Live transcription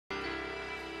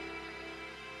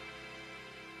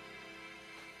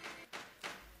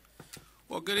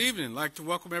Well, good evening. I'd like to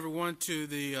welcome everyone to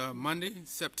the Monday,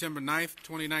 September 9th,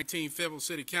 2019 Fayetteville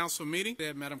City Council meeting.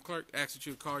 Madam Clerk, I ask that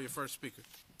you call your first speaker.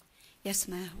 Yes,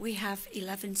 Mayor. We have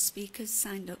 11 speakers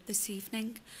signed up this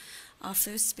evening. Our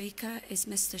first speaker is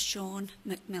Mr. Sean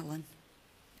McMillan.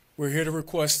 We're here to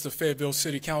request the Fayetteville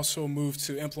City Council move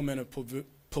to implement a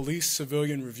Police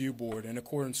Civilian Review Board in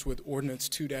accordance with Ordinance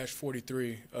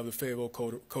 2-43 of the Fayetteville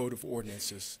Code of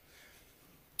Ordinances.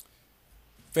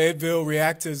 Fayetteville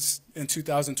reacted in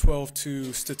 2012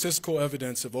 to statistical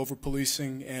evidence of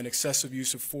over-policing and excessive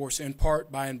use of force, in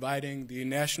part by inviting the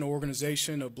National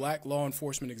Organization of Black Law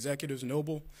Enforcement Executives,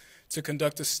 NOBLE, to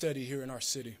conduct a study here in our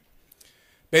city.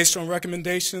 Based on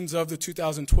recommendations of the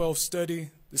 2012 study,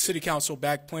 the City Council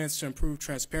backed plans to improve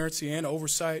transparency and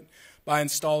oversight by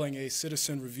installing a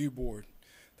Citizen Review Board.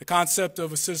 The concept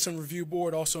of a Citizen Review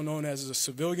Board, also known as a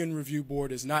Civilian Review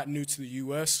Board, is not new to the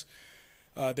U.S.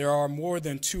 There are more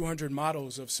than 200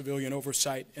 models of civilian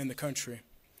oversight in the country.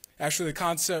 Actually, the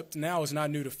concept now is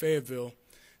not new to Fayetteville. It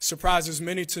surprises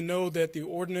many to know that the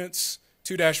Ordinance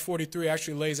 2-43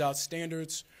 actually lays out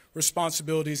standards,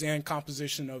 responsibilities, and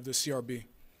composition of the CRB.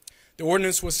 The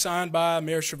ordinance was signed by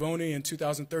Mayor Schiavone in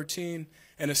 2013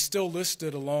 and is still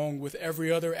listed along with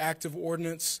every other active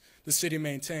ordinance the city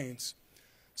maintains.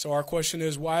 So our question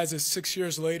is, why is it 6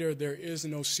 years later there is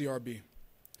no CRB?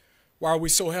 Why are we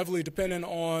so heavily dependent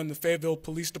on the Fayetteville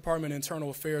Police Department Internal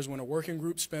Affairs when a working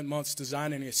group spent months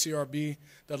designing a CRB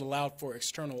that allowed for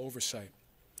external oversight?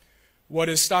 What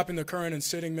is stopping the current and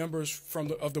sitting members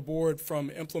of the board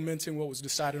from implementing what was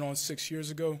decided on 6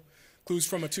 years ago? Clues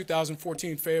from a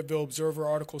 2014 Fayetteville Observer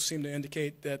article seem to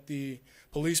indicate that the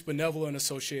Police Benevolent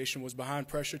Association was behind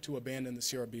pressure to abandon the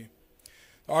CRB.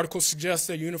 The article suggests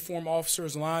that uniformed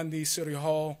officers lined the City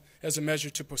Hall as a measure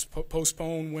to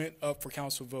postpone went up for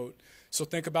council vote. So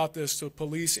think about this. The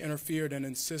police interfered and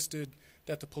insisted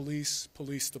that the police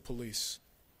police the police.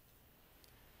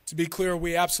 To be clear,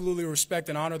 we absolutely respect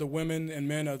and honor the women and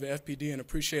men of the FPD and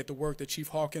appreciate the work that Chief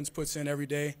Hawkins puts in every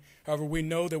day. However, we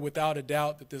know that without a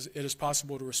doubt that it is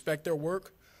possible to respect their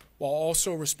work while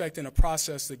also respecting a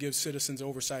process that gives citizens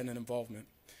oversight and involvement.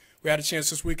 We had a chance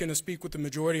this weekend to speak with the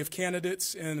majority of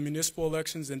candidates in the municipal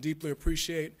elections and deeply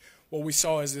appreciate what we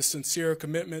saw as a sincere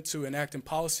commitment to enacting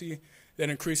policy that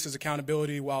increases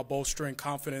accountability while bolstering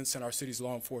confidence in our city's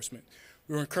law enforcement.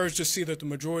 We were encouraged to see that the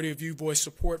majority of you voiced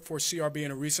support for CRB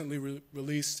in a recently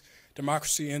released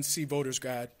Democracy NC Voters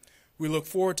Guide. We look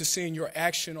forward to seeing your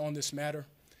action on this matter,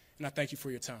 and I thank you for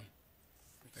your time.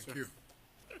 Thank you.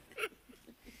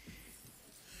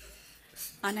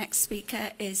 Our next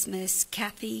speaker is Ms.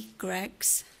 Kathy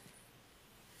Greggs.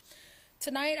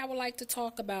 Tonight I would like to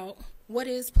talk about what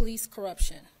is police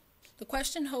corruption. The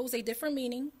question holds a different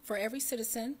meaning for every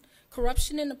citizen.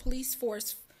 Corruption in the police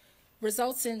force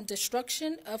results in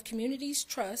destruction of communities'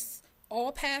 trust.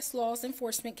 All past laws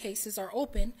enforcement cases are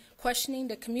open, questioning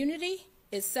the community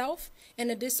itself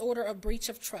and the disorder of breach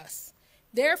of trust.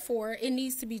 Therefore, it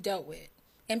needs to be dealt with,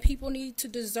 and people need to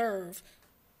deserve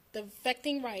the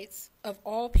affecting rights of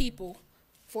all people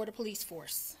for the police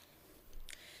force.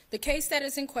 The case that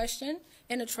is in question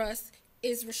in the trust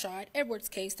is Rashad Edwards'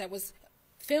 case that was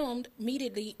filmed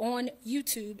immediately on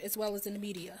YouTube as well as in the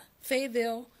media.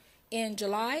 Fayetteville in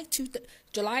July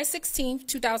 16,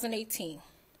 2018.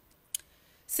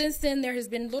 Since then, there has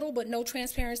been little but no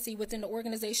transparency within the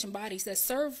organization bodies that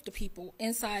serve the people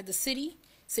inside the city,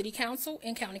 city council,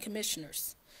 and county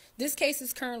commissioners. This case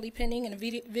is currently pending, and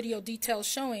a video details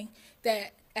showing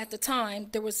that at the time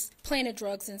there was planted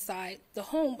drugs inside the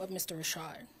home of Mr.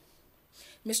 Rashad.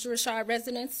 Mr. Rashad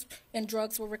residence and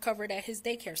drugs were recovered at his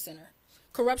daycare center.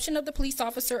 Corruption of the police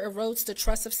officer erodes the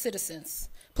trust of citizens.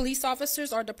 Police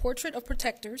officers are the portrait of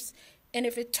protectors, and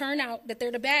if it turns out that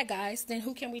they're the bad guys, then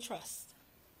who can we trust?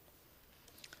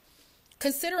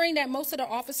 Considering that most of the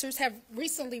officers have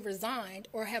recently resigned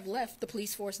or have left the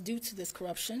police force due to this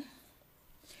corruption,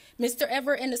 Mr.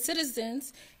 Everett and the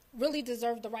citizens really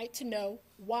deserve the right to know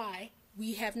why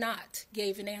we have not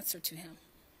gave an answer to him.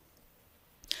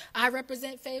 I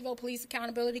represent Fayetteville Police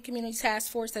Accountability Community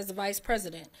Task Force as the Vice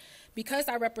President. Because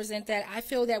I represent that, I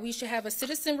feel that we should have a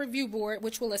citizen review board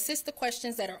which will assist the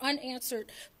questions that are unanswered,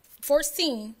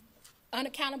 foreseen,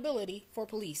 unaccountability for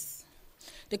police.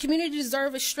 The community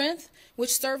deserves a strength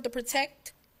which serve to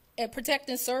protect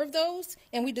and serve those,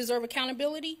 and we deserve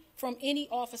accountability from any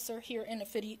officer here in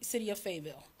the city of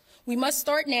Fayetteville. We must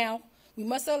start now. We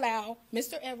must allow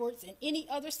Mr. Edwards and any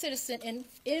other citizen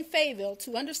in Fayetteville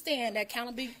to understand that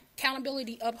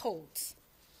accountability upholds.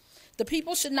 The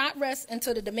people should not rest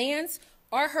until the demands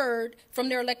are heard from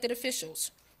their elected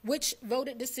officials, which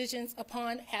voted decisions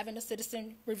upon having a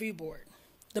citizen review board.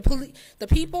 The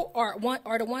people are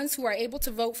the ones who are able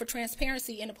to vote for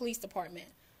transparency in the police department.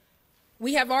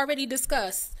 We have already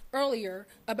discussed earlier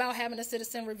about having a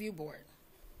citizen review board.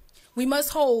 We must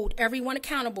hold everyone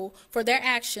accountable for their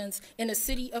actions in the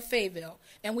city of Fayetteville,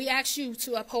 and we ask you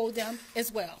to uphold them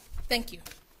as well. Thank you.